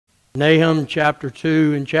Nahum chapter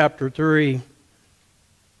 2 and chapter 3.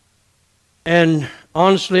 And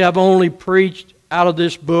honestly, I've only preached out of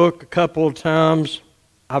this book a couple of times.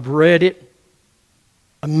 I've read it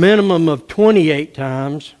a minimum of 28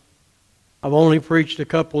 times. I've only preached a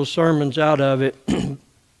couple of sermons out of it.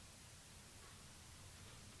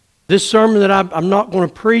 This sermon that I'm not going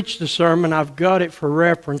to preach the sermon, I've got it for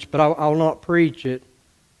reference, but I'll not preach it,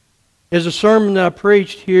 is a sermon that I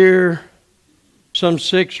preached here some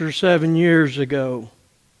 6 or 7 years ago.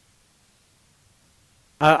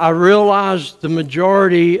 I realize the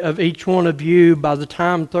majority of each one of you, by the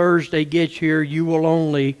time Thursday gets here, you will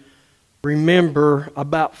only remember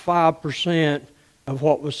about 5% of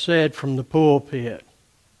what was said from the pulpit.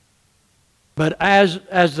 But as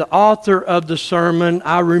the author of the sermon,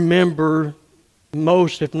 I remember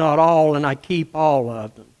most, if not all, and I keep all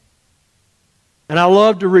of them. And I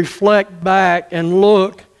love to reflect back and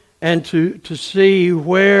look and to see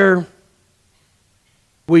where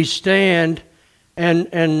we stand.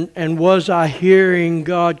 And was I hearing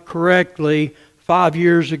God correctly 5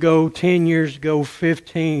 years ago, 10 years ago,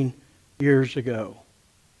 15 years ago?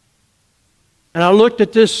 And I looked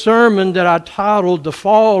at this sermon that I titled The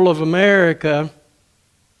Fall of America.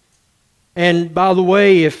 And by the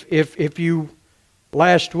way, if you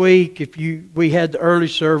last week, we had the early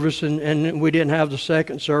service and we didn't have the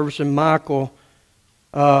second service, and Michael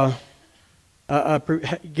gave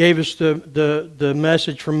us the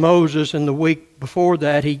message from Moses, and the week before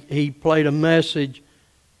that he played a message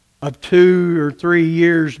of 2 or 3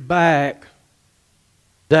 years back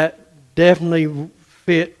that definitely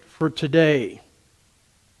fit for today.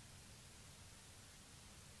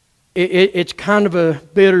 It's kind of a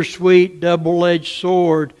bittersweet, double-edged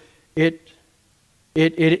sword. It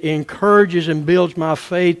encourages and builds my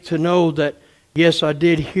faith to know that, yes, I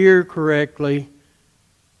did hear correctly,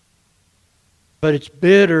 but it's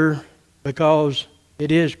bitter because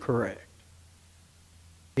it is correct.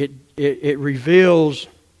 It reveals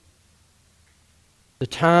the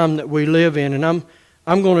time that we live in. And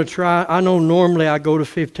I'm going to try. I know normally I go to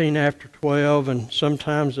 15 after 12 and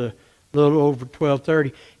sometimes a little over 12:30.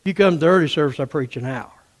 If you come to the early service, I preach an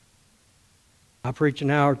hour. I preach an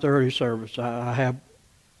hour at the early service. So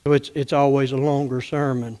it's always a longer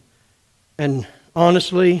sermon. And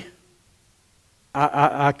honestly,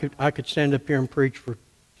 I could stand up here and preach for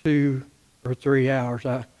 2 or 3 hours.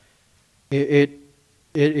 It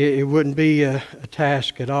wouldn't be a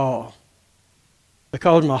task at all,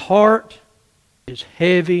 because my heart is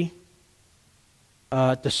heavy.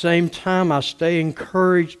 At the same time, I stay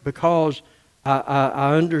encouraged because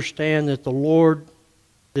I understand that the Lord,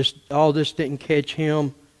 all this didn't catch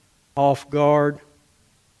Him off guard.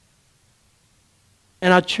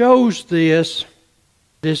 And I chose this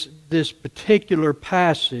particular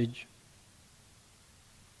passage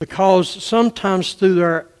because sometimes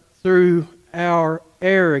through our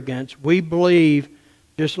arrogance, we believe,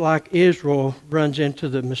 just like Israel runs into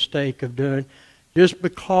the mistake of doing, just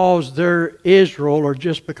because they're Israel or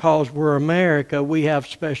just because we're America, we have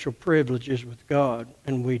special privileges with God,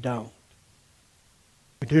 and we don't.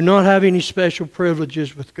 We do not have any special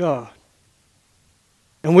privileges with God.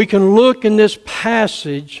 And we can look in this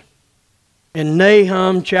passage in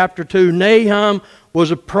Nahum chapter 2. Nahum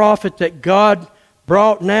was a prophet that God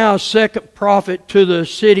brought now, a second prophet, to the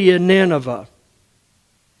city of Nineveh.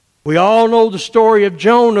 We all know the story of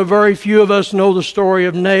Jonah. Very few of us know the story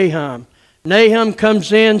of Nahum. Nahum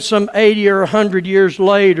comes in some 80 or 100 years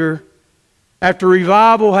later, after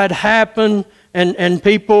revival had happened, and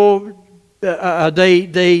people,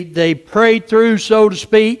 they prayed through, so to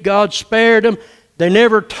speak. God spared them. They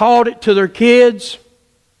never taught it to their kids.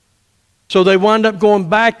 So they wind up going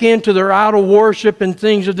back into their idol worship and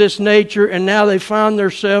things of this nature, and now they find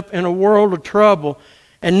themselves in a world of trouble.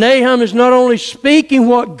 And Nahum is not only speaking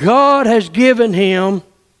what God has given him,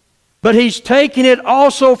 but he's taking it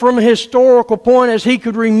also from a historical point, as he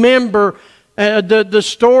could remember the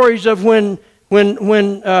stories of when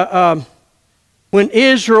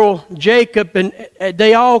Israel, Jacob, and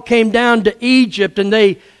they all came down to Egypt, and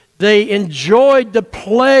they enjoyed the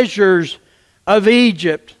pleasures of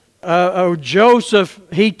Egypt. Joseph,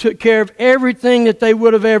 he took care of everything that they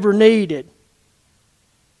would have ever needed.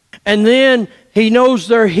 And then he knows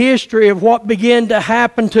their history of what began to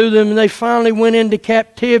happen to them, and they finally went into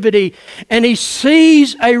captivity. And he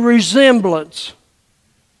sees a resemblance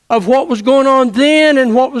of what was going on then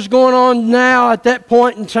and what was going on now at that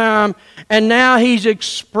point in time. And now he's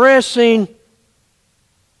expressing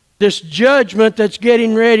this judgment that's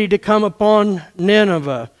getting ready to come upon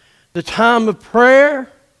Nineveh. The time of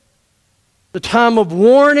prayer, the time of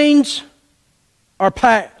warnings are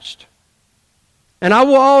past. And I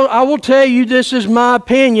will tell you this is my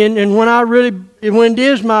opinion, and when it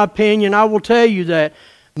is my opinion, I will tell you that.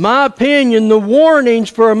 My opinion, the warnings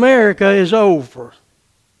for America is over.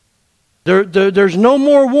 There's no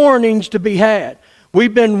more warnings to be had.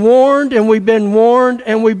 We've been warned, and we've been warned,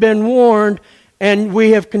 and we've been warned, and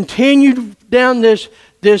we have continued down this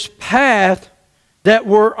path that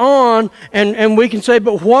we're on, and we can say,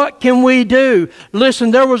 but what can we do?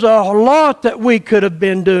 Listen, there was a lot that we could have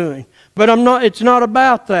been doing, but it's not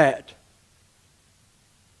about that.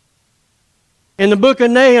 In the book of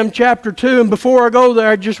Nahum, chapter 2, and before I go there,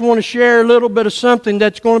 I just want to share a little bit of something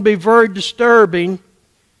that's going to be very disturbing.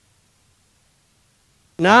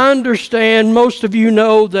 Now, I understand, most of you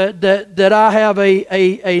know that I have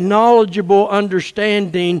a knowledgeable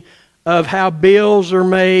understanding of how bills are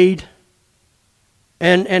made,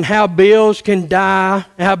 and how bills can die,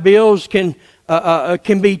 how bills can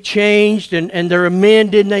be changed, and they're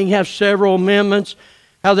amended, and they can have several amendments,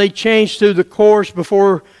 how they change through the course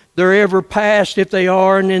before they're ever passed, if they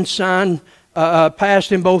are, and then signed,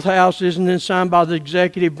 passed in both houses, and then signed by the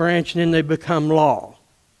executive branch, and then they become law.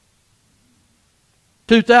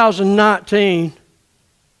 2019,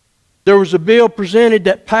 there was a bill presented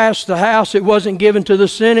that passed the House. It wasn't given to the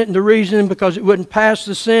Senate, and the reason because it wouldn't pass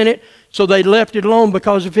the Senate, so they left it alone,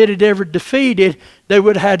 because if it had ever defeated, they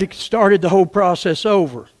would have had to started the whole process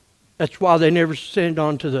over. That's why they never sent it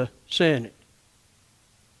on to the Senate.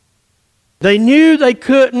 They knew they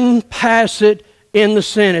couldn't pass it in the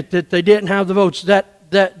Senate, that they didn't have the votes.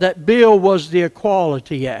 That bill was the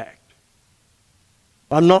Equality Act.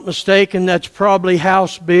 If I'm not mistaken, that's probably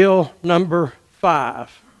House Bill number 5.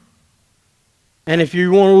 And if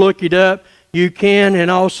you want to look it up, you can. And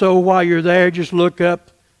also, while you're there, just look up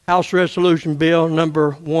House Resolution Bill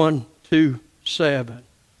number 127.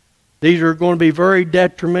 These are going to be very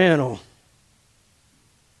detrimental.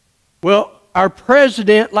 Well, our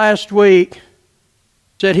president last week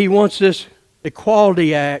said he wants this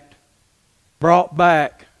Equality Act brought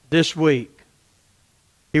back this week.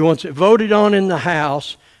 He wants it voted on in the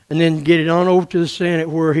House and then get it on over to the Senate,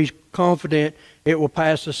 where he's confident it will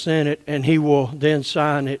pass the Senate and he will then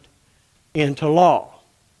sign it into law.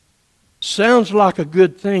 Sounds like a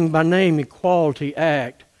good thing by name, Equality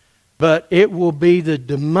Act, but it will be the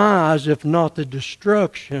demise, if not the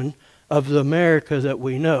destruction, of the America that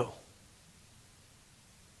we know.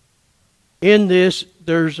 In this,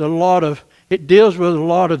 it deals with a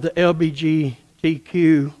lot of the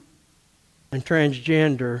LGBTQ and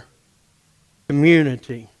transgender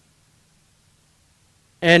community.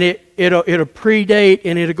 And it'll predate,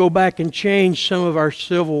 and it'll go back and change some of our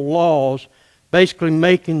civil laws, basically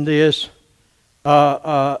making this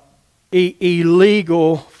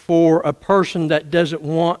illegal for a person that doesn't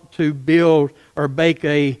want to build or bake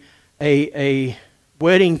a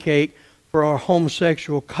wedding cake for a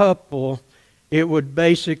homosexual couple. It would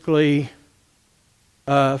basically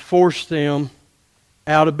force them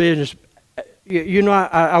out of business. You know,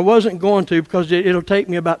 I wasn't going to, because it'll take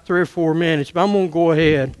me about 3 or 4 minutes, but I'm going to go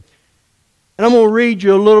ahead. And I'm going to read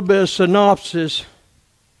you a little bit of synopsis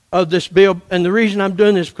of this bill. And the reason I'm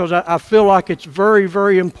doing this is because I feel like it's very,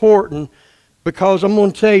 very important, because I'm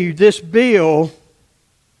going to tell you this bill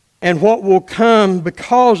and what will come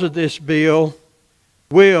because of this bill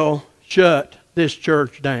will shut this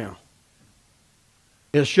church down.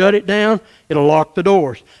 It'll shut it down. It'll lock the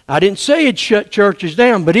doors. I didn't say it'd shut churches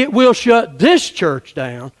down, but it will shut this church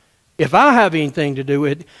down if I have anything to do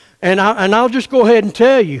with it. And I'll just go ahead and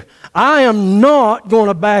tell you, I am not going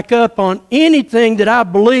to back up on anything that I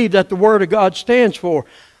believe that the Word of God stands for.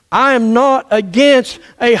 I am not against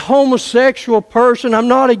a homosexual person. I'm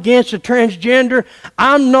not against a transgender.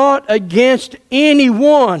 I'm not against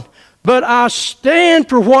anyone. But I stand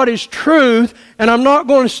for what is truth, and I'm not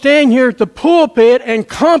going to stand here at the pulpit and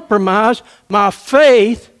compromise my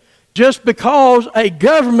faith just because a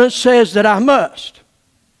government says that I must.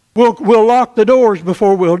 We'll lock the doors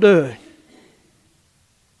before we'll do it.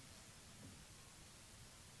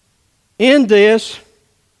 In this,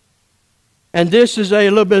 and this is a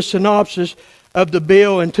little bit of synopsis of the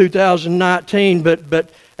bill in 2019, but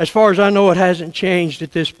as far as I know, it hasn't changed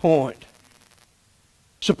at this point.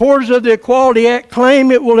 Supporters of the Equality Act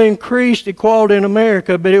claim it will increase equality in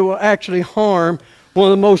America, but it will actually harm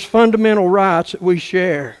one of the most fundamental rights that we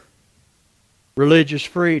share: religious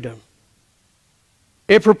freedom.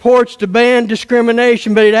 It purports to ban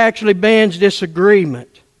discrimination, but it actually bans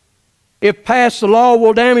disagreement. If passed, the law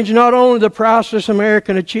will damage not only the priceless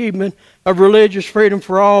American achievement of religious freedom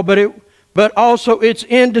for all, but also its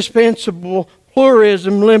indispensable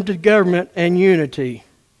pluralism, limited government, and unity.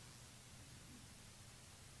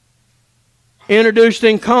 introduced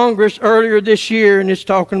in Congress earlier this year, and it's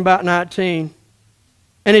talking about 19.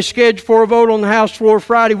 And is scheduled for a vote on the House floor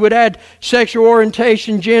Friday, would add sexual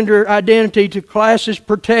orientation, gender identity to classes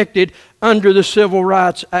protected under the Civil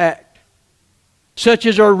Rights Act, such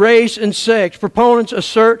as our race and sex. Proponents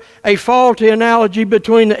assert a faulty analogy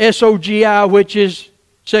between the SOGI, which is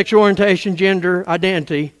sexual orientation, gender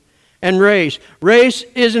identity, and race. Race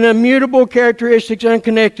is an immutable characteristic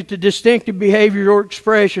unconnected to distinctive behaviors or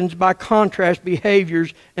expressions. By contrast,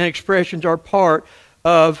 behaviors and expressions are part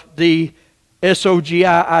of the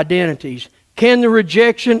SOGI identities. Can the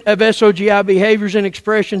rejection of SOGI behaviors and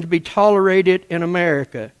expressions be tolerated in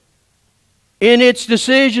America? In its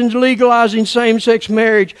decisions legalizing same-sex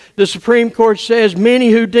marriage, the Supreme Court says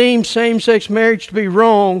many who deem same-sex marriage to be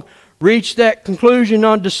wrong reached that conclusion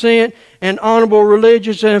on dissent and honorable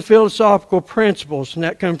religious and philosophical principles. And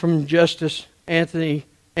that comes from Justice Anthony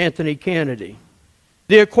Kennedy.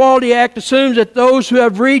 The Equality Act assumes that those who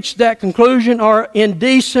have reached that conclusion are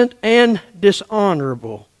indecent and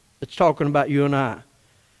dishonorable. It's talking about you and I.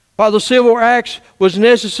 While the Civil Rights was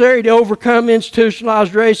necessary to overcome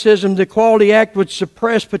institutionalized racism, the Equality Act would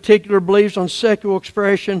suppress particular beliefs on sexual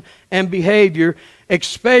expression and behavior,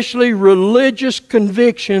 especially religious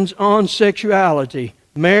convictions on sexuality,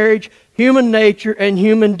 marriage, human nature, and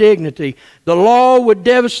human dignity. The law would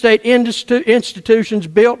devastate institutions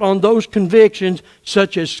built on those convictions,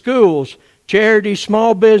 such as schools, charities,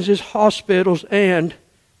 small business, hospitals, and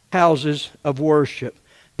houses of worship.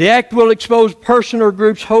 The act will expose persons or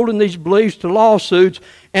groups holding these beliefs to lawsuits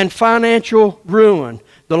and financial ruin.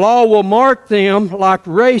 The law will mark them, like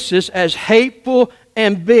racists, as hateful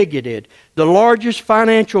and bigoted. The largest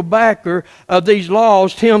financial backer of these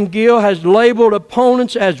laws, Tim Gill, has labeled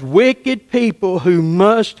opponents as wicked people who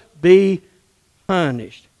must be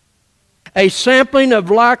punished. A sampling of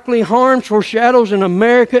likely harms foreshadows in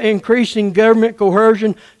America increasing government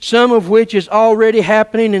coercion, some of which is already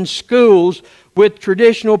happening in schools with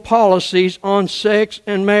traditional policies on sex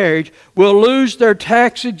and marriage, will lose their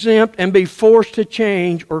tax exempt and be forced to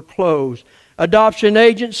change or close. Adoption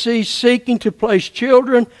agencies seeking to place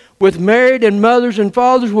children with married and mothers and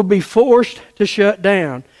fathers will be forced to shut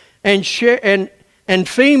down. And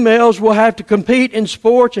females will have to compete in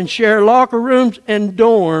sports and share locker rooms and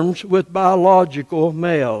dorms with biological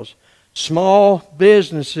males. Small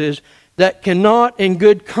businesses that cannot in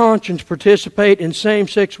good conscience participate in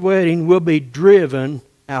same-sex wedding will be driven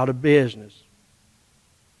out of business.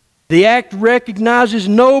 The Act recognizes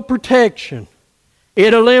no protection.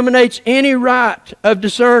 It eliminates any right of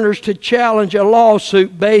discerners to challenge a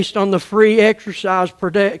lawsuit based on the free exercise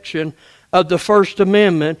protection of the First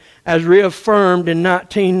Amendment as reaffirmed in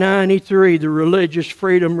 1993, the Religious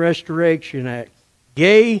Freedom Restoration Act.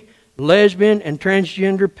 Gay, lesbian, and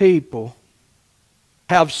transgender people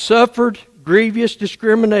have suffered grievous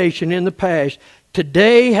discrimination in the past.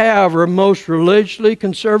 Today, however, most religiously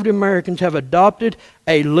conservative Americans have adopted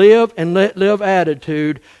a live and let live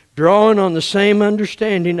attitude, drawing on the same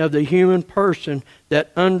understanding of the human person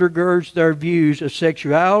that undergirds their views of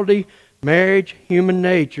sexuality, marriage, human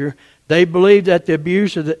nature. They believe that the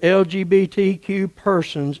abuse of the LGBTQ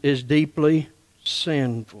persons is deeply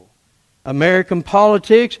sinful. American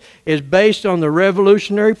politics is based on the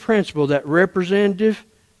revolutionary principle that representative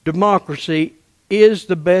democracy is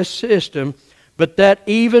the best system, but that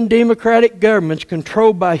even democratic governments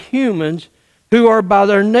controlled by humans who are by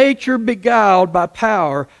their nature beguiled by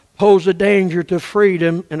power pose a danger to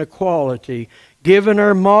freedom and equality. Given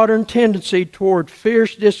our modern tendency toward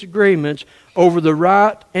fierce disagreements over the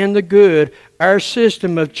right and the good, our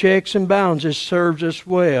system of checks and balances serves us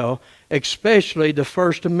well, especially the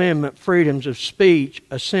First Amendment freedoms of speech,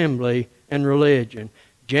 assembly, and religion.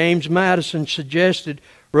 James Madison suggested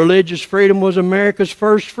religious freedom was America's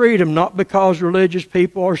first freedom, not because religious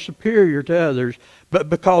people are superior to others, but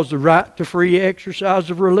because the right to free exercise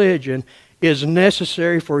of religion is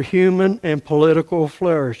necessary for human and political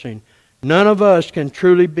flourishing. None of us can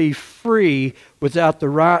truly be free without the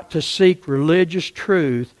right to seek religious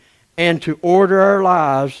truth and to order our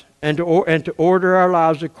lives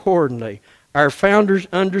accordingly. Our founders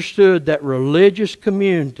understood that religious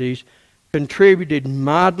communities contributed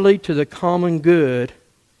mightily to the common good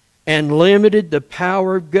and limited the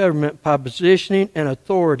power of government by positioning an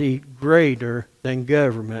authority greater than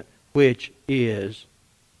government, which is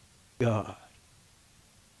God.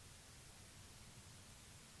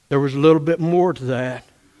 There was a little bit more to that,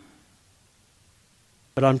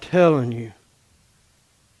 but I'm telling you,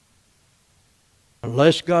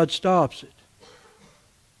 unless God stops it,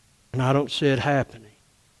 and I don't see it happening,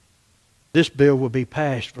 this bill will be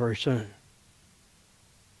passed very soon.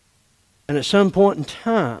 And at some point in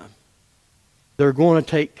time, they're going to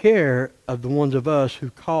take care of the ones of us who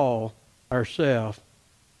call ourselves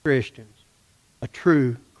Christians, a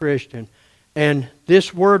true Christian. And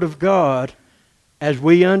this Word of God, as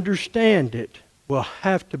we understand it, will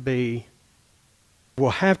have to be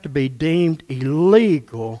deemed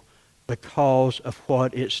illegal because of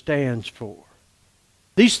what it stands for.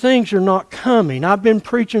 These things are not coming. I've been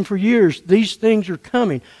preaching for years. These things are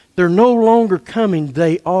coming. They're no longer coming.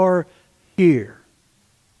 They are here.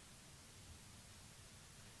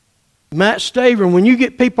 Matt Staver, when you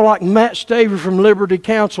get people like Matt Staver from Liberty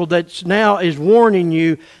Council that now is warning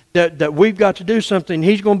you that we've got to do something,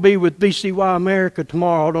 he's going to be with BCY America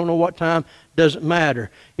tomorrow. I don't know what time. Doesn't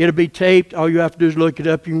matter. It'll be taped. All you have to do is look it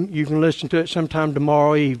up. You can listen to it sometime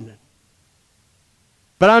tomorrow evening.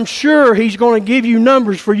 But I'm sure he's going to give you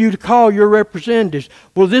numbers for you to call your representatives.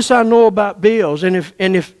 Well, this I know about bills, and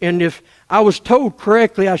if I was told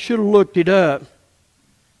correctly, I should have looked it up.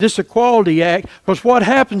 This Equality Act, because what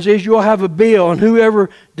happens is you'll have a bill, and whoever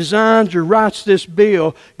designs or writes this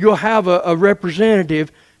bill, you'll have a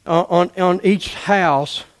representative on each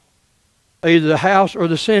house, either the House or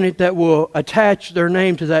the Senate, that will attach their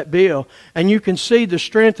name to that bill. And you can see the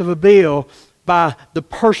strength of a bill by the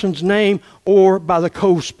person's name or by the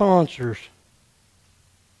co-sponsors.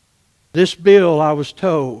 This bill, I was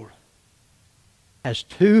told, has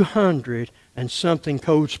 200 and something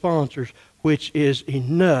co-sponsors, which is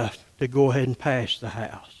enough to go ahead and pass the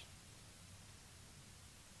House.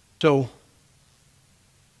 So,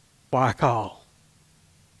 why call?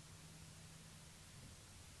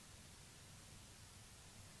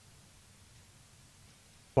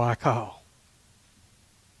 Why call?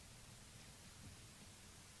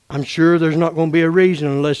 I'm sure there's not going to be a reason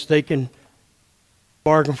unless they can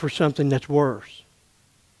bargain for something that's worse.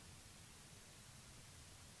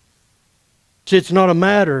 See, it's not a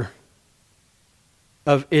matter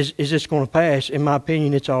of is this going to pass. In my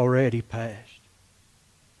opinion, it's already passed.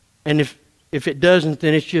 And if it doesn't,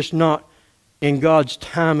 then it's just not in God's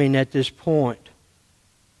timing at this point.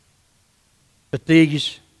 But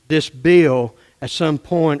this bill, at some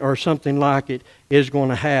point or something like it, is going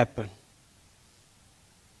to happen.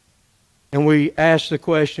 And we ask the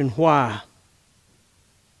question, why?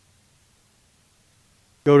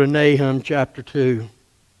 Go to Nahum chapter 2.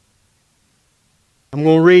 I'm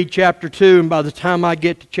going to read chapter 2, and by the time I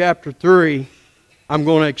get to chapter 3, I'm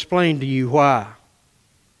going to explain to you why.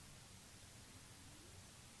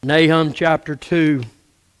 Nahum chapter 2.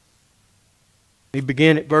 We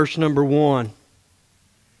begin at verse number 1.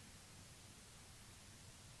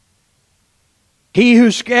 He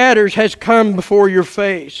who scatters has come before your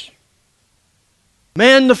face.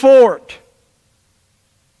 Man the fort.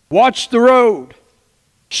 Watch the road.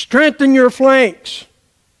 Strengthen your flanks.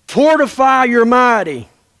 Fortify your mighty.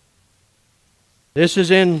 This is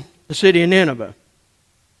in the city of Nineveh.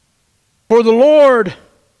 For the Lord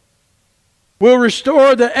will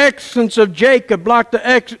restore the excellence of Jacob like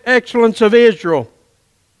the excellence of Israel.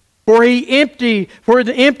 For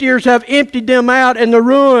the emptiers have emptied them out, and the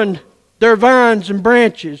ruined their vines and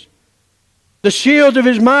branches. The shields of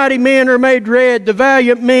his mighty men are made red. The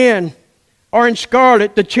valiant men are in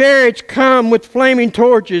scarlet. The chariots come with flaming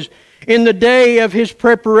torches in the day of his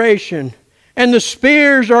preparation. And the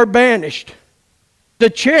spears are banished.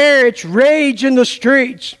 The chariots rage in the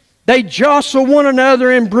streets. They jostle one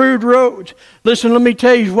another in broad roads. Listen, let me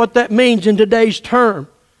tell you what that means in today's term.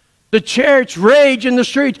 The chariots rage in the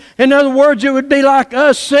streets. In other words, it would be like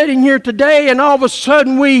us sitting here today, and all of a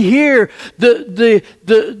sudden we hear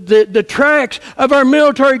the tracks of our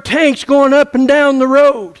military tanks going up and down the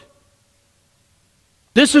road.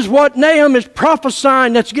 This is what Nahum is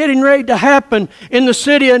prophesying that's getting ready to happen in the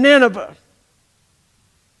city of Nineveh.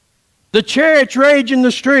 The chariots rage in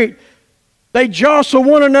the street. They jostle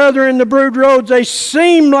one another in the broad roads. They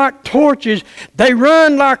seem like torches. They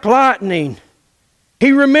run like lightning.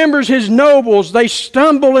 He remembers his nobles. They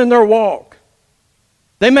stumble in their walk.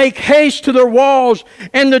 They make haste to their walls,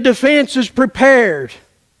 and the defense is prepared.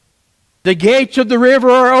 The gates of the river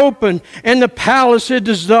are open, and the palace is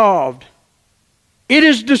dissolved. It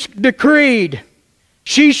is decreed,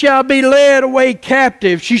 she shall be led away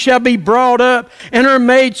captive. She shall be brought up, and her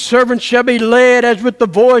maidservants shall be led as with the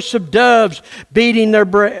voice of doves beating their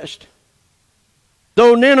breast.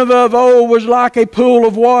 Though Nineveh of old was like a pool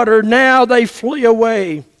of water, now they flee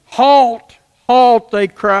away. Halt, halt, they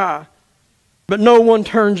cry, but no one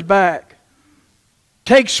turns back.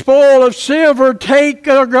 Take spoil of silver, take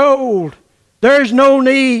our gold. There is no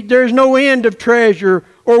need, there is no end of treasure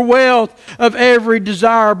or wealth of every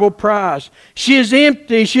desirable prize. She is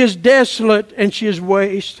empty, she is desolate, and she is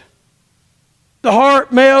waste. The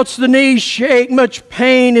heart melts, the knees shake, much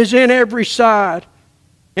pain is in every side,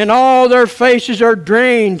 and all their faces are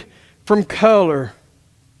drained from color.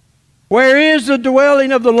 Where is the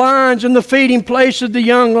dwelling of the lions and the feeding place of the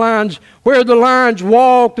young lions, where the lions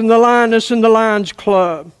walked and the lioness and the lions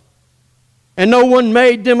club? And no one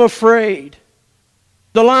made them afraid.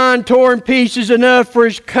 The lion tore in pieces enough for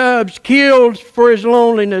his cubs, killed for his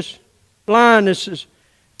lionesses,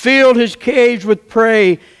 filled his cage with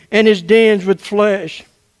prey and his dens with flesh.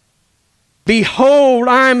 Behold,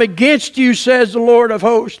 I am against you, says the Lord of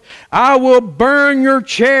hosts. I will burn your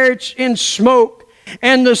chariots in smoke,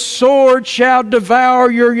 and the sword shall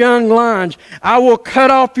devour your young lions. I will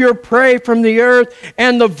cut off your prey from the earth,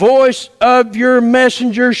 and the voice of your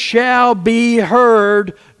messenger shall be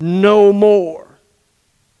heard no more.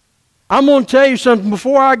 I'm going to tell you something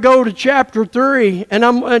before I go to chapter 3, and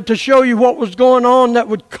I'm to show you what was going on that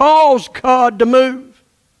would cause God to move.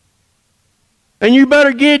 And you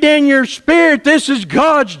better get in your spirit, this is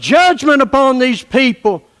God's judgment upon these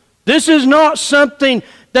people. This is not something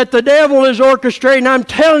that the devil is orchestrating. I'm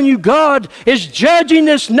telling you, God is judging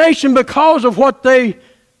this nation because of what they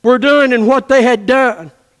were doing and what they had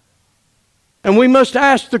done. And we must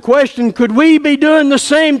ask the question, could we be doing the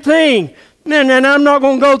same thing? And I'm not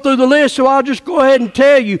going to go through the list, so I'll just go ahead and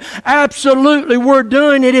tell you, absolutely we're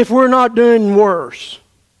doing it if we're not doing worse.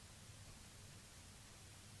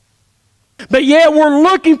 But yet we're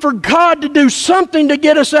looking for God to do something to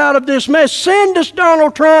get us out of this mess. Send us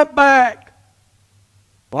Donald Trump back.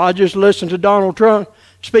 Well, I just listened to Donald Trump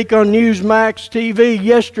speak on Newsmax TV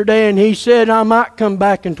yesterday, and he said, I might come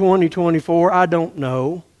back in 2024. I don't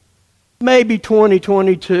know. Maybe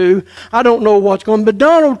 2022. I don't know what's going on. But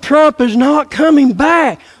Donald Trump is not coming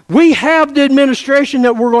back. We have the administration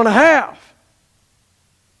that we're going to have.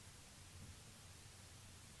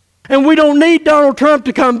 And we don't need Donald Trump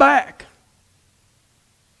to come back.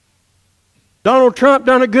 Donald Trump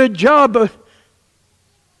done a good job, but,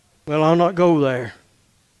 well, I'll not go there.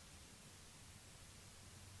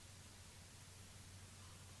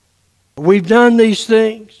 We've done these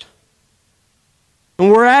things.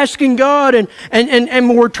 And we're asking God, and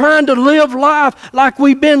we're trying to live life like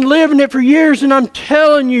we've been living it for years. And I'm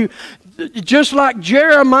telling you, just like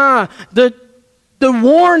Jeremiah, the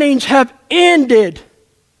warnings have ended.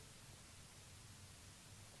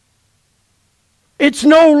 It's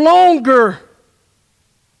no longer,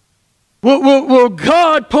 will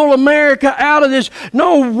God pull America out of this?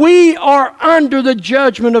 No, we are under the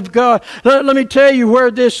judgment of God. Let me tell you where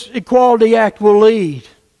this Equality Act will lead.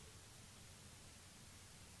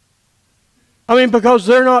 I mean, because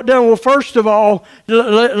they're not done. Well, first of all,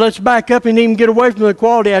 let's back up and even get away from the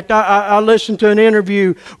Equality Act. I listened to an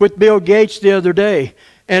interview with Bill Gates the other day.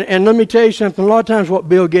 And let me tell you something. A lot of times what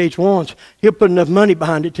Bill Gates wants, he'll put enough money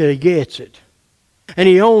behind it till he gets it. And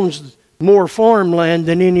he owns more farmland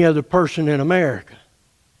than any other person in America.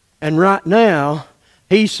 And right now,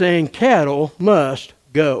 he's saying cattle must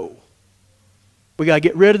go. We got to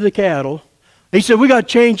get rid of the cattle. He said we got to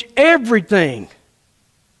change everything.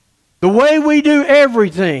 The way we do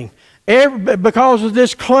everything. Because of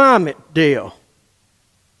this climate deal.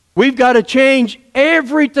 We've got to change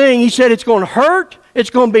everything. He said it's going to hurt. It's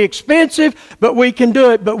going to be expensive. But we can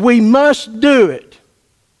do it. But we must do it.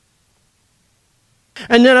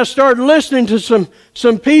 And then I started listening to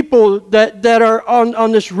some people that are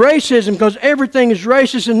on this racism, because everything is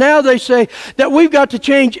racist. And now they say that we've got to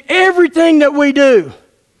change everything that we do.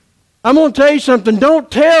 I'm going to tell you something. Don't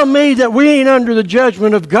tell me that we ain't under the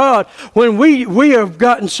judgment of God when we have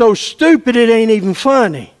gotten so stupid it ain't even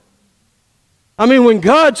funny. I mean, when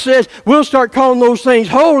God says we'll start calling those things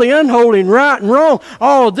holy, unholy, and right and wrong,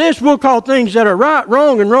 all of this we'll call things that are right,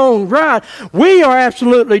 wrong, and wrong, right. We are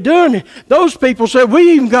absolutely doing it. Those people said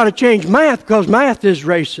we even got to change math because math is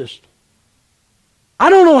racist. I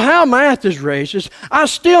don't know how math is racist. I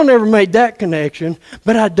still never made that connection,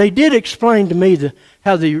 but they did explain to me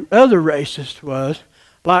how the other racist was.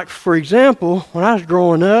 Like, for example, when I was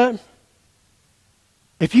growing up,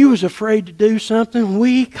 if you was afraid to do something,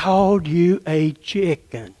 we called you a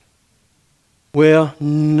chicken. Well,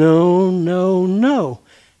 no.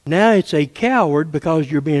 Now it's a coward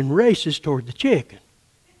because you're being racist toward the chicken.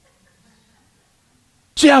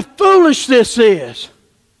 See how foolish this is.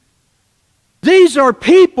 These are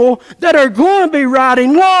people that are going to be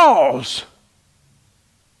writing laws.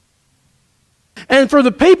 And for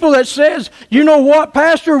the people that says, you know what,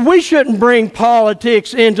 Pastor, we shouldn't bring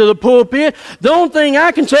politics into the pulpit, the only thing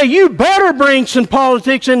I can say, you better bring some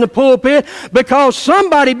politics in the pulpit, because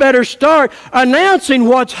somebody better start announcing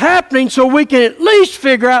what's happening so we can at least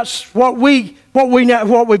figure out what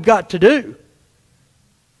we've got to do.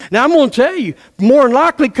 Now, I'm going to tell you, more than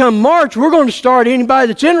likely come March, we're going to start, anybody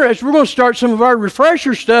that's interested, we're going to start some of our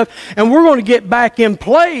refresher stuff, and we're going to get back in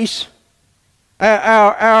place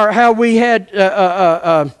how we had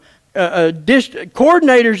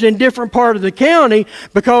coordinators in different part of the county,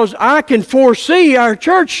 because I can foresee our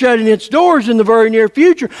church shutting its doors in the very near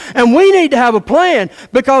future, and we need to have a plan,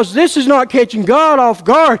 because this is not catching God off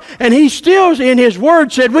guard. And He still in His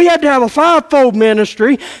Word said we had to have a fivefold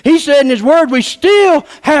ministry. He said in His Word we still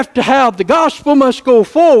have to have the gospel must go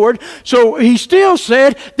forward. So He still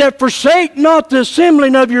said that forsake not the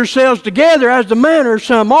assembling of yourselves together, as the manner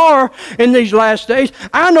some are in these last days.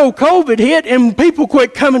 I know COVID hit and people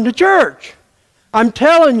quit coming to church. I'm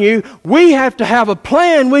telling you, we have to have a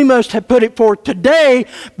plan. We must have put it forth today,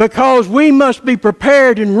 because we must be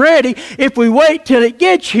prepared and ready. If we wait till it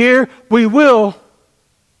gets here, we will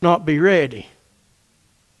not be ready.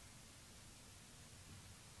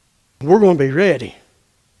 We're going to be ready.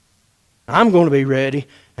 I'm going to be ready.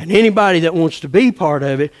 And anybody that wants to be part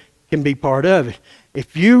of it can be part of it.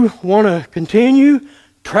 If you want to continue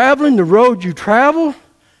traveling the road you travel,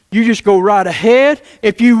 you just go right ahead.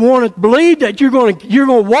 If you want to believe that you're going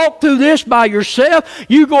to walk through this by yourself,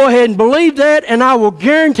 you go ahead and believe that, and I will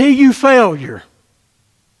guarantee you failure.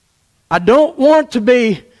 I don't want to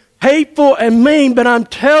be hateful and mean, but I'm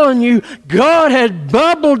telling you, God has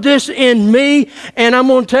bubbled this in me, and I'm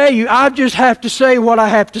going to tell you, I just have to say what I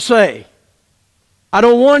have to say. I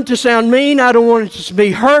don't want it to sound mean. I don't want it to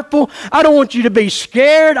be hurtful. I don't want you to be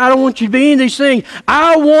scared. I don't want you to be any of these things.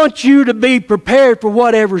 I want you to be prepared for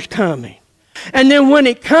whatever's coming. And then when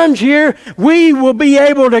it comes here, we will be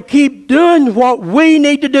able to keep doing what we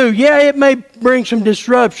need to do. Yeah, it may bring some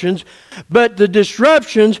disruptions, but the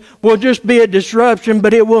disruptions will just be a disruption,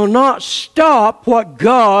 but it will not stop what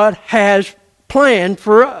God has planned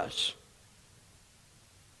for us.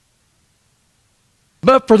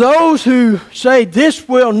 But for those who say this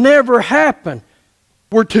will never happen,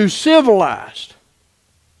 we're too civilized.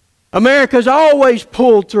 America's always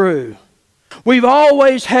pulled through. We've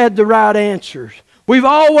always had the right answers. We've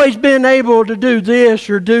always been able to do this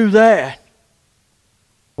or do that.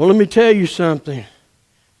 Well, let me tell you something.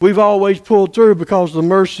 We've always pulled through because of the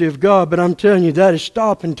mercy of God, but I'm telling you, that is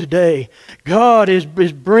stopping today. God is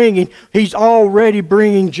bringing, He's already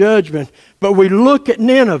bringing judgment. But we look at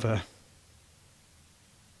Nineveh.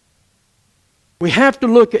 We have to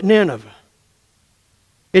look at Nineveh.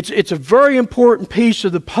 It's a very important piece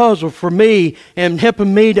of the puzzle for me and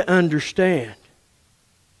helping me to understand.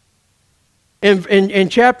 In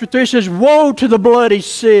chapter 3 it says, woe to the bloody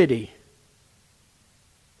city.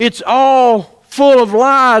 It's all full of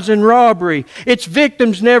lies and robbery. Its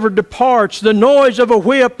victims never departs. The noise of a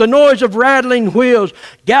whip, the noise of rattling wheels,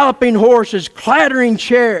 galloping horses, clattering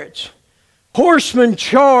chariots. Horsemen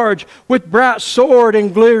charge with bright sword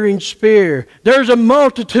and glittering spear. There's a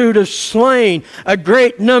multitude of slain, a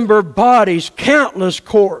great number of bodies, countless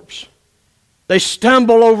corpses. They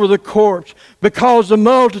stumble over the corpse because the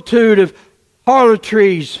multitude of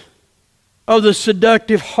harlotries of the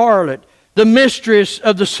seductive harlot, the mistress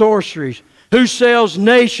of the sorceries, who sells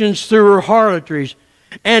nations through her harlotries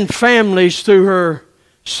and families through her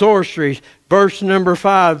sorceries. Verse number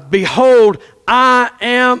 5, behold, I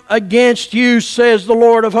am against you, says the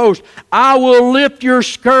Lord of hosts. I will lift your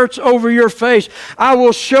skirts over your face. I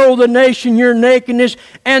will show the nation your nakedness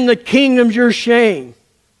and the kingdoms your shame.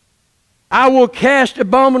 I will cast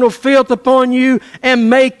abominable filth upon you and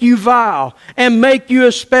make you vile and make you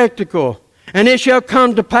a spectacle. And it shall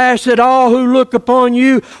come to pass that all who look upon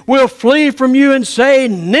you will flee from you and say,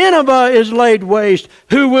 Nineveh is laid waste.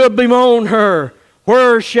 Who will bemoan her?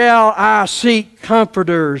 Where shall I seek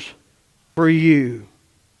comforters for you?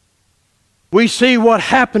 We see what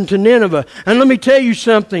happened to Nineveh. And let me tell you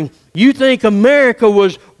something. You think America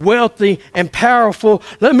was wealthy and powerful.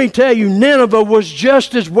 Let me tell you, Nineveh was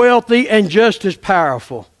just as wealthy and just as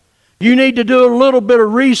powerful. You need to do a little bit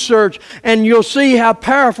of research and you'll see how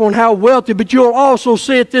powerful and how wealthy, but you'll also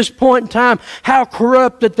see at this point in time how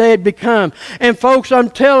corrupt that they had become. And folks, I'm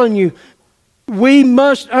telling you, we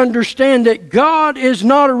must understand that God is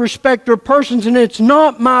not a respecter of persons, and it's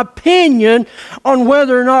not my opinion on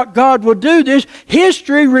whether or not God will do this.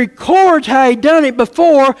 History records how He done it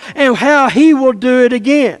before and how He will do it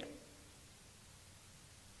again.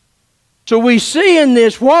 So we see in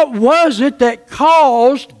this, what was it that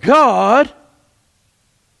caused God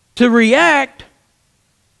to react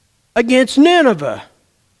against Nineveh?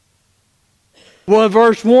 Well,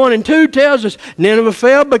 verse 1 and 2 tells us Nineveh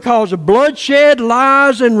fell because of bloodshed,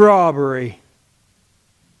 lies, and robbery.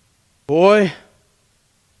 Boy,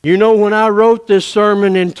 you know, when I wrote this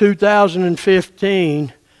sermon in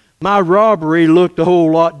 2015, My robbery looked a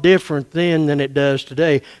whole lot different then than it does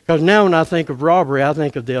today. Because now when I think of robbery, I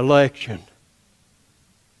think of the election.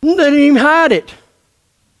 They didn't even hide it.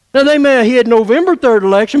 Now they may have hid November 3rd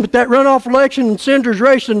election, but that runoff election and senator's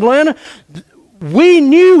race in Atlanta, we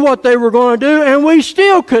knew what they were going to do, and we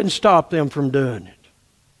still couldn't stop them from doing it.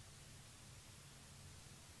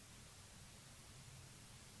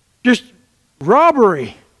 Just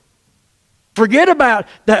robbery. Forget about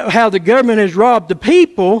that, how the government has robbed the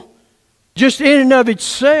people just in and of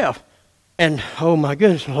itself. And, oh my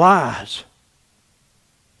goodness, lies.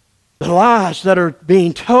 The lies that are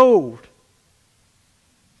being told.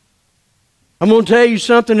 I'm going to tell you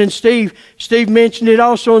something, and Steve mentioned it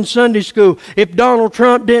also in Sunday school. If Donald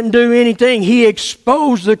Trump didn't do anything, he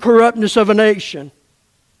exposed the corruptness of a nation.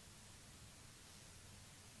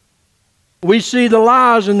 We see the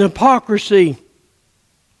lies and the hypocrisy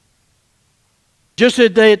just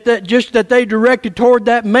that they directed toward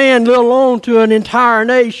that man, let alone to an entire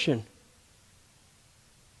nation.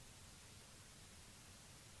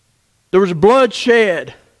 There was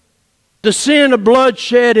bloodshed. The sin of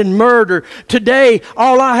bloodshed and murder. Today,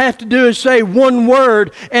 all I have to do is say one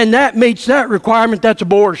word, and that meets that requirement. That's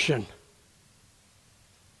abortion.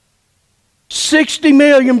 60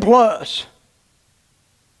 million plus.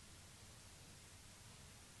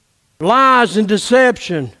 Lies and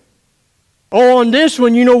deception. Oh, on this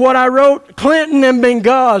one, you know what I wrote? Clinton and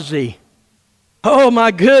Benghazi. Oh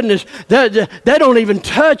my goodness. That don't even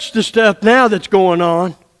touch the stuff now that's going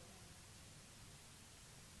on.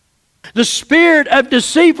 The spirit of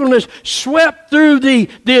deceitfulness swept through the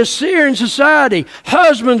Assyrian society.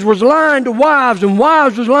 Husbands was lying to wives, and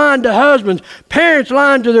wives was lying to husbands. Parents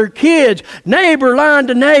lying to their kids. Neighbor lying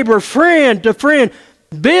to neighbor. Friend to friend.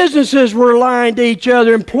 Businesses were lying to each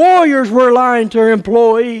other. Employers were lying to their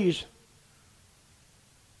employees.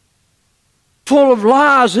 Full of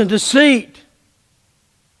lies and deceit.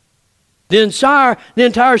 The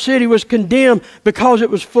entire city was condemned because it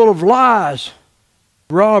was full of lies.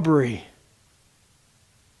 Robbery.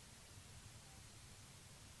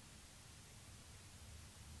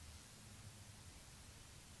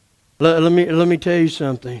 Let me tell you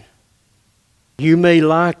something. You may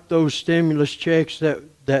like those stimulus checks that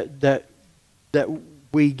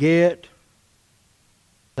we get.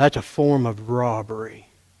 That's a form of robbery.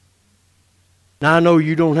 Now I know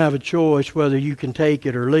you don't have a choice whether you can take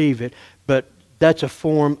it or leave it, but that's a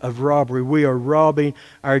form of robbery. We are robbing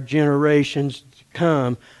our generations to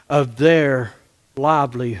come of their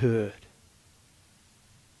livelihood.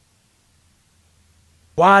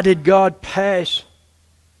 Why did God pass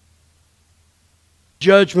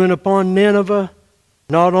judgment upon Nineveh?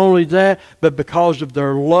 Not only that, but because of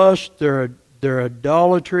their lust, their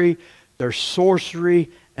idolatry, their sorcery,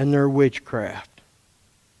 and their witchcraft.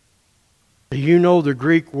 Do you know the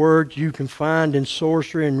Greek words you can find in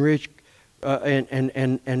sorcery and witchcraft?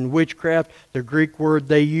 The Greek word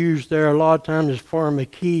they use there a lot of times is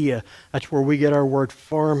pharmakia. That's where we get our word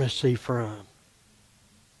pharmacy from.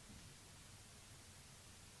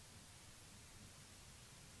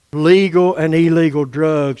 Legal and illegal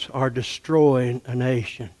drugs are destroying a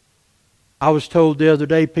nation. I was told the other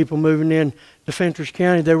day, people moving in to Fentress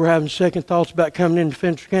County, they were having second thoughts about coming into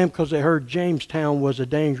Fentress County because they heard Jamestown was a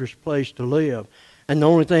dangerous place to live. And the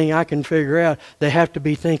only thing I can figure out, they have to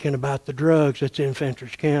be thinking about the drugs that's in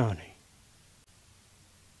Fentress County.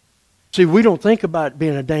 See, we don't think about it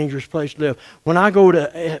being a dangerous place to live.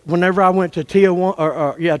 Whenever I went to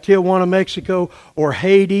Tijuana, Mexico, or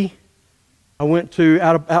Haiti, I went to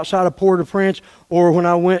outside of Port-au-Prince, or when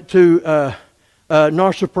I went to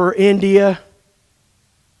Narsapur, India,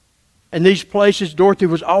 and these places, Dorothy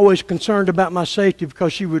was always concerned about my safety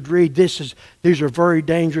because she would read, these are very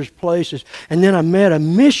dangerous places. And then I met a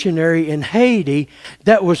missionary in Haiti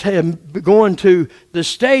that was going to the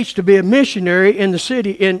States to be a missionary in the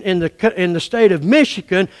city, in the state of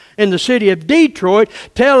Michigan, in the city of Detroit,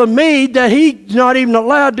 telling me that he's not even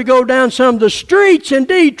allowed to go down some of the streets in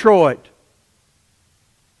Detroit.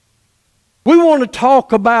 We want to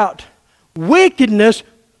talk about wickedness.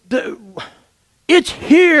 It's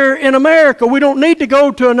here in America. We don't need to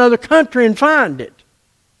go to another country and find it.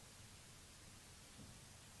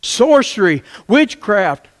 Sorcery,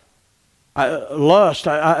 witchcraft, lust.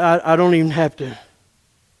 I don't even have to.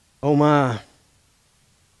 Oh my.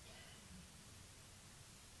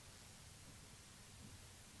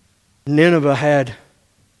 Nineveh had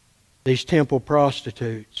these temple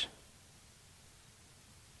prostitutes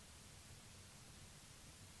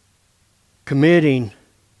committing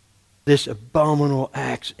this abominable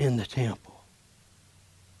acts in the temple.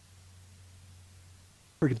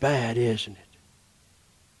 Pretty bad, isn't it?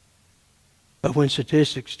 But when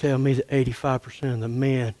statistics tell me that 85% of the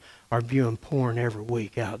men are viewing porn every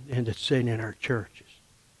week out and that's sitting in our churches.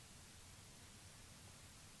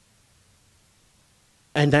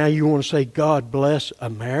 And now you want to say, God bless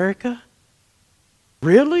America?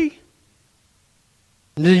 Really?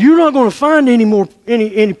 You're not going to find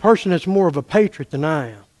any person that's more of a patriot than I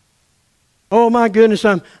am. Oh my goodness,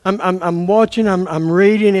 I'm watching, I'm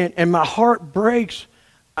reading it, and my heart breaks.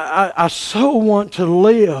 I so want to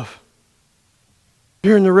live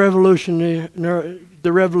during the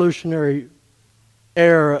revolutionary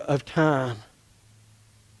era of time,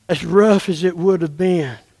 as rough as it would have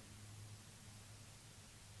been.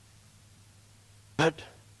 But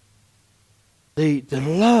the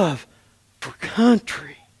love for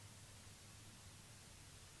country.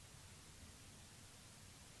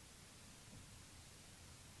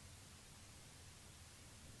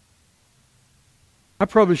 I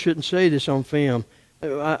probably shouldn't say this on film.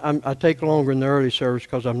 I take longer in the early service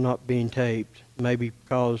because I'm not being taped. Maybe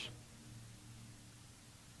because...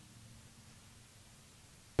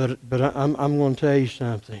 But I'm going to tell you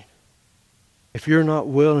something. If you're not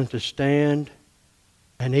willing to stand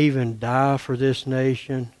and even die for this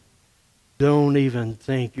nation, don't even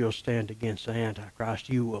think you'll stand against the Antichrist.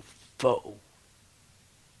 You will fold.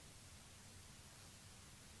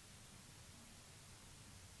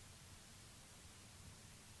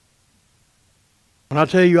 When I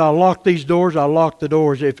tell you I lock these doors, I lock the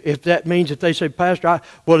doors. If that means if they say, Pastor,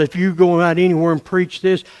 well, if you go out anywhere and preach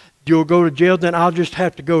this, you'll go to jail, then I'll just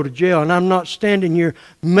have to go to jail. And I'm not standing here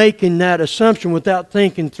making that assumption without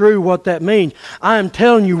thinking through what that means. I am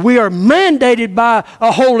telling you, we are mandated by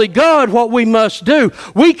a holy God what we must do.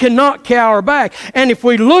 We cannot cower back. And if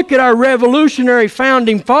we look at our revolutionary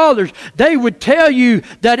founding fathers, they would tell you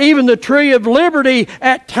that even the tree of liberty,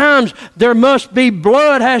 at times, there must be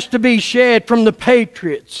blood has to be shed from the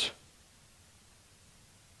patriots.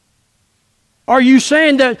 Are you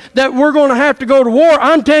saying that we're going to have to go to war?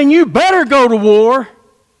 I'm telling you, better go to war.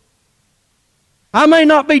 I may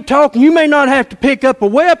not be talking, you may not have to pick up a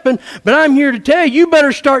weapon, but I'm here to tell you, you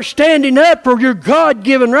better start standing up for your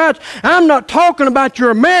God-given rights. I'm not talking about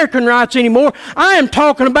your American rights anymore. I am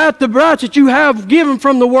talking about the rights that you have given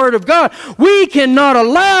from the Word of God. We cannot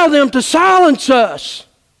allow them to silence us.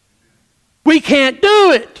 We can't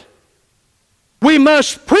do it. We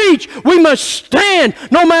must preach. We must stand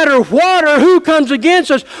no matter what or who comes against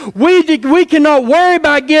us. We cannot worry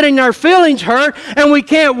about getting our feelings hurt, and we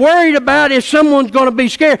can't worry about if someone's going to be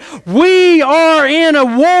scared. We are in a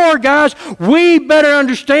war, guys. We better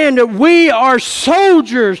understand that we are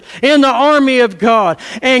soldiers in the army of God,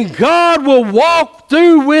 and God will walk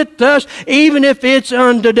through with us even if it's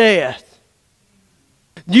unto death.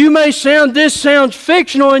 This sounds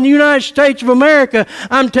fictional in the United States of America.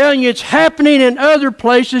 I'm telling you, it's happening in other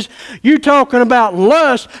places. You're talking about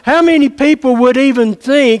lust. How many people would even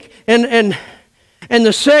think, and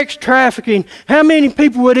the sex trafficking, how many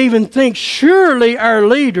people would even think surely our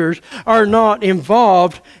leaders are not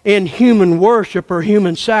involved in human worship or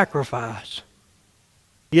human sacrifice?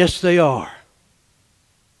 Yes, they are.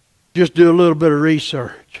 Just do a little bit of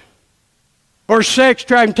research. Or sex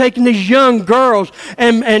trafficking, taking these young girls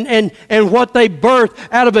and what they birth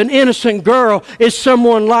out of an innocent girl is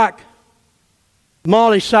someone like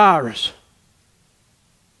Molly Cyrus.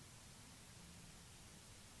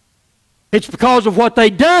 It's because of what they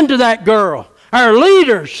done to that girl, our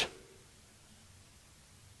leaders.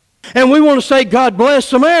 And we want to say, God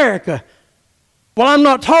bless America. Well, I'm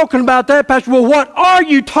not talking about that, Pastor. Well, what are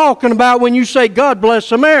you talking about when you say, God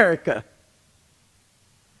bless America?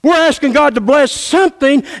 We're asking God to bless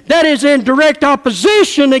something that is in direct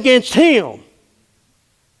opposition against Him.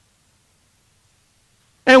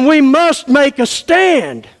 And we must make a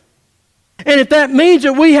stand. And if that means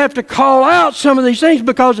that we have to call out some of these things,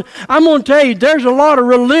 because I'm going to tell you, there's a lot of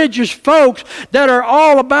religious folks that are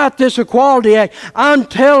all about this Equality Act. I'm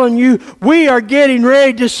telling you, we are getting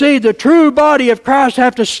ready to see the true body of Christ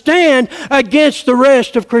have to stand against the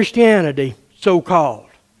rest of Christianity, so-called.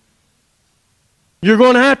 You're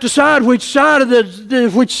going to have to decide which side of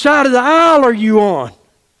the aisle are you on.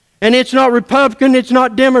 And it's not Republican, it's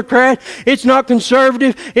not Democrat, it's not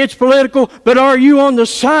conservative, it's political, but are you on the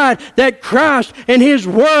side that Christ and His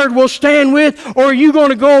Word will stand with, or are you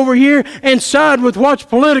going to go over here and side with what's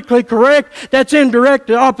politically correct that's in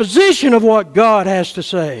direct opposition of what God has to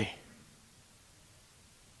say?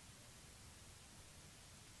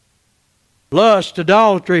 Lust,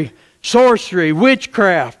 idolatry, sorcery,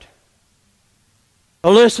 witchcraft,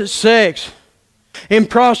 illicit sex, in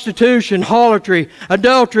prostitution, harlotry,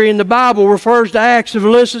 adultery in the Bible refers to acts of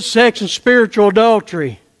illicit sex and spiritual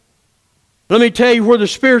adultery. Let me tell you where the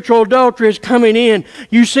spiritual adultery is coming in.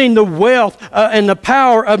 You've seen the wealth and the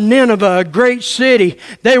power of Nineveh, a great city.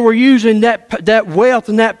 They were using that wealth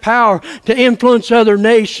and that power to influence other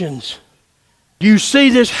nations. You see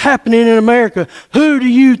this happening in America. Who do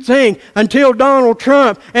you think, until Donald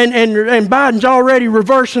Trump, and Biden's already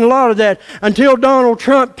reversing a lot of that, until Donald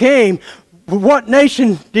Trump came, what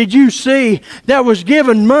nation did you see that was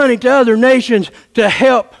giving money to other nations to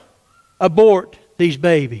help abort these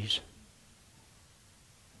babies?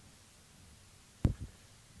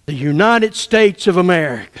 The United States of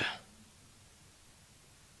America.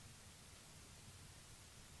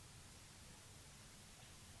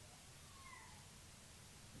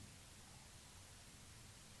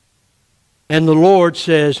 And the Lord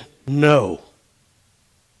says, no,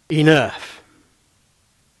 enough.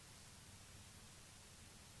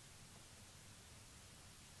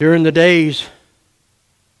 During the days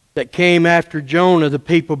that came after Jonah, the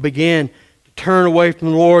people began to turn away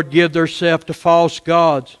from the Lord, give themselves to false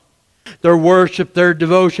gods. Their worship, their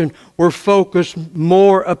devotion were focused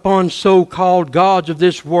more upon so-called gods of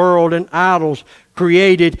this world and idols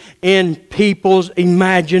created in people's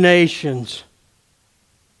imaginations.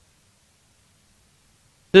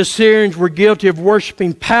 The Assyrians were guilty of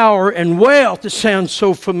worshiping power and wealth. It sounds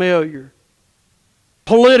so familiar.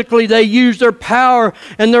 Politically, they used their power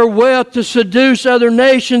and their wealth to seduce other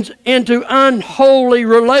nations into unholy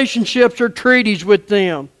relationships or treaties with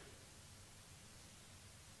them.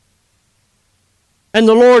 And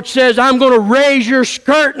the Lord says, I'm going to raise your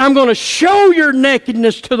skirt and I'm going to show your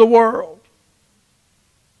nakedness to the world.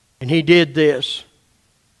 And He did this.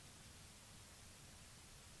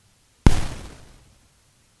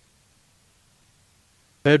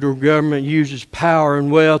 Federal government uses power and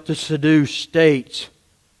wealth to seduce states.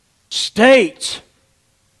 States!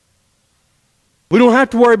 We don't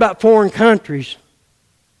have to worry about foreign countries.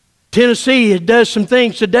 Tennessee does some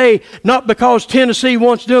things today, not because Tennessee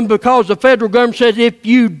wants to do them, because the federal government says, if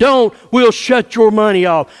you don't, we'll shut your money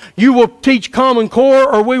off. You will teach Common Core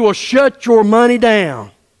or we will shut your money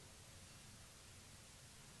down.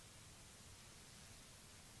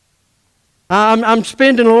 I'm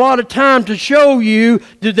spending a lot of time to show you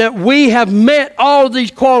that we have met all of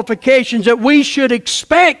these qualifications, that we should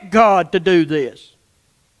expect God to do this.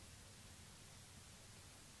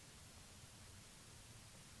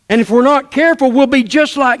 And if we're not careful, we'll be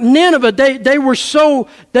just like Nineveh. They were so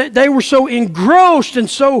engrossed and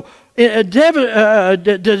so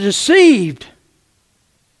deceived,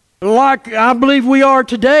 like I believe we are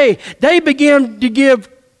today. They began to give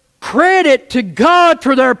credit to God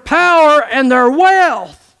for their power and their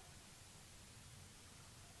wealth.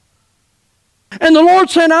 And the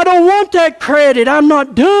Lord said, I don't want that credit. I'm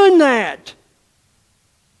not doing that.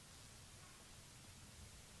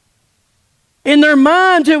 In their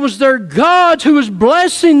minds, it was their gods who was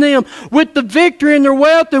blessing them with the victory and their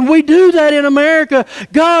wealth, and we do that in America.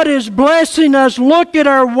 God is blessing us. Look at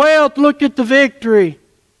our wealth. Look at the victory.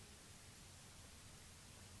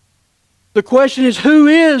 The question is, who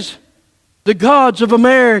is the gods of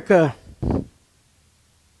America? You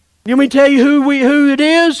want me to tell you who it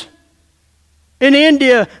is? In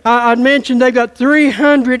India, I mentioned they've got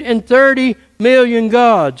 330 million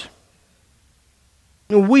gods.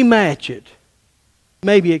 And we match it,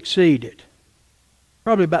 maybe exceed it.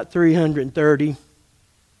 Probably about 330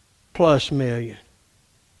 plus million.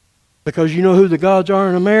 Because you know who the gods are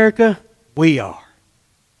in America? We are.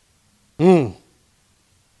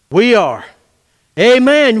 We are.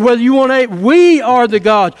 Amen. Whether you want to, we are the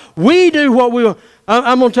gods. We do what we want.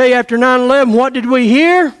 I'm going to tell you, after 9/11, what did we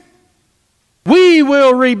hear? We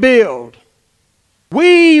will rebuild.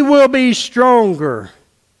 We will be stronger.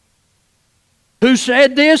 Who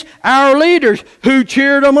said this? Our leaders. Who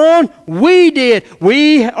cheered them on? We did.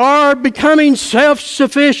 We are becoming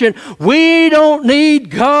self-sufficient. We don't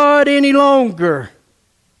need God any longer.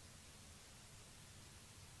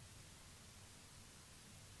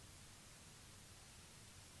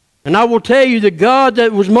 And I will tell you, the God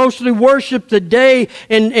that was mostly worshipped today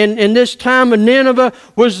in this time of Nineveh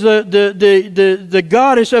was the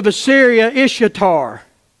goddess of Assyria, Ishtar.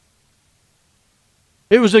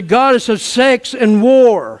 It was a goddess of sex and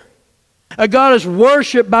war. A goddess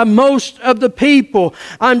worshipped by most of the people.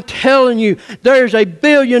 I'm telling you, there's a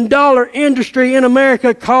billion-dollar industry in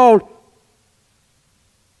America called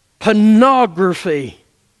pornography.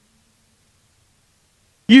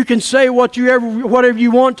 You can say whatever you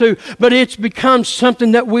want to, but it's become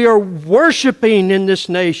something that we are worshiping in this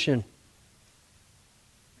nation.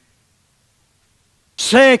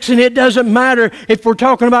 sex, and it doesn't matter if we're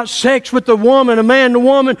talking about sex with a woman, a man and a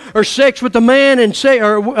woman, or sex with a man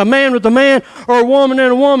or a man with a man, or a woman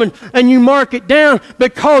and a woman, and you mark it down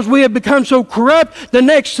because we have become so corrupt. The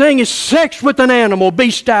next thing is sex with an animal,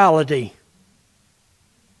 bestiality.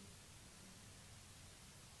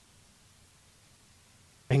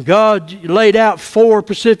 And God laid out 4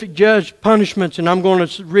 specific judge punishments, and I'm going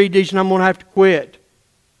to read these and I'm going to have to quit.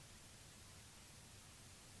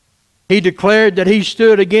 He declared that He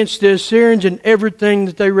stood against the Assyrians and everything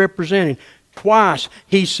that they represented. Twice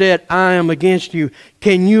He said, I am against you.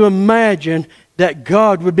 Can you imagine that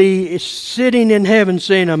God would be sitting in heaven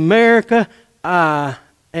saying, America, I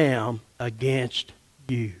am against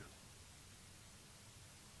you?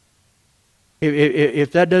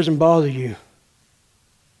 If that doesn't bother you,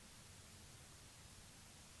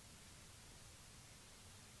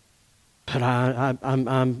 but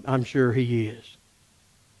I'm sure He is.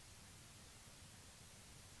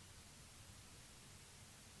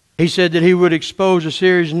 He said that He would expose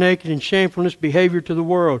Assyria's naked and shamefulness behavior to the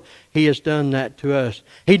world. He has done that to us.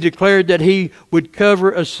 He declared that He would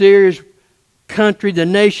cover Assyria's country, the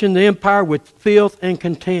nation, the empire with filth and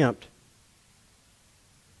contempt.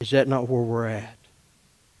 Is that not where we're at?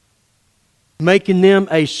 Making them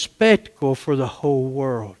a spectacle for the whole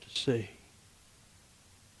world to see.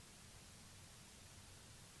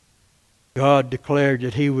 God declared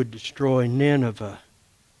that He would destroy Nineveh,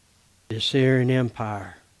 the Assyrian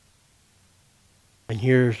Empire. And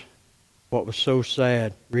here's what was so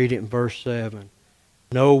sad. Read it in verse 7.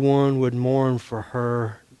 No one would mourn for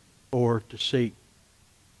her or to seek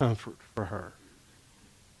comfort for her.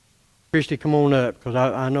 Christy, come on up, because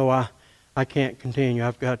I know I can't continue.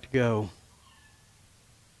 I've got to go.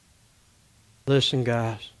 Listen,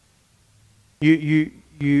 guys. There's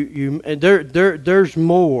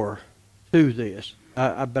more to this,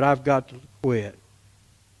 but I've got to quit.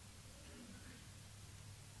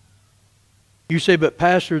 You say, but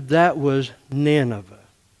Pastor, that was Nineveh.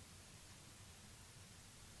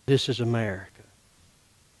 This is America.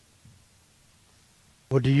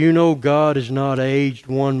 Well, do you know God is not aged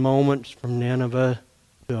one moment from Nineveh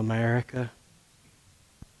to America?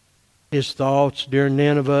 His thoughts during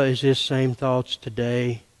Nineveh is His same thoughts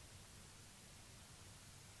today.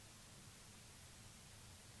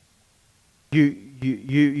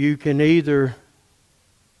 You can either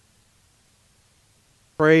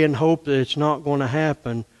pray and hope that it's not going to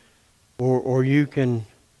happen, or you can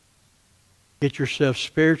get yourself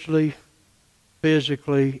spiritually,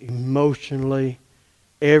 physically, emotionally,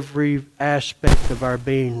 every aspect of our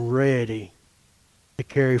being ready to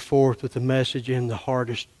carry forth with the message in the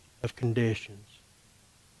hardest of conditions.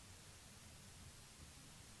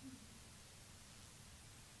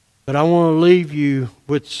 But I want to leave you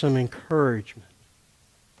with some encouragement.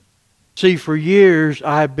 See, for years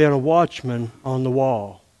I have been a watchman on the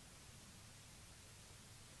wall,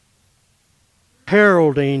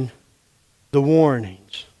 heralding the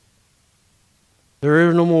warnings. There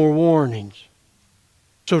are no more warnings.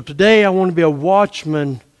 So today I want to be a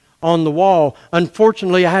watchman on the wall.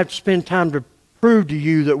 Unfortunately, I have to spend time to prove to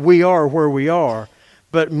you that we are where we are.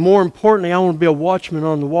 But more importantly, I want to be a watchman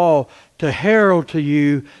on the wall to herald to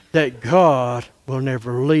you that God will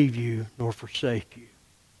never leave you nor forsake you.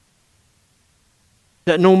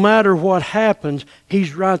 That no matter what happens,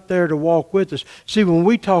 He's right there to walk with us. See, when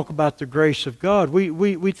we talk about the grace of God,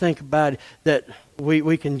 we think about it that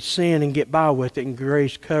we can sin and get by with it and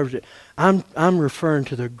grace covers it. I'm referring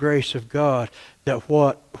to the grace of God, that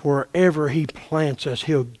wherever He plants us,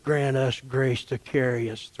 He'll grant us grace to carry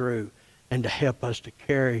us through and to help us to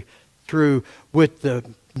carry through with the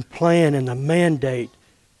plan and the mandate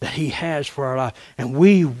that He has for our life. And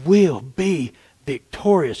we will be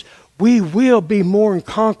victorious. We will be more than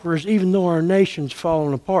conquerors even though our nation's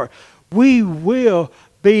falling apart. We will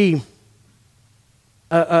be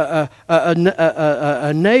a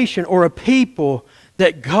nation or a people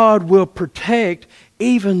that God will protect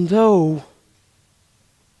even though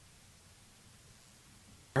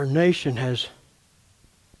our nation has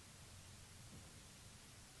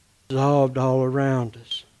dissolved all around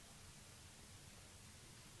us.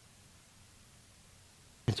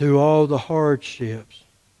 And through all the hardships,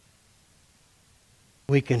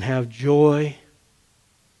 we can have joy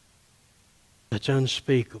that's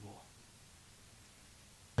unspeakable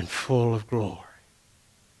and full of glory.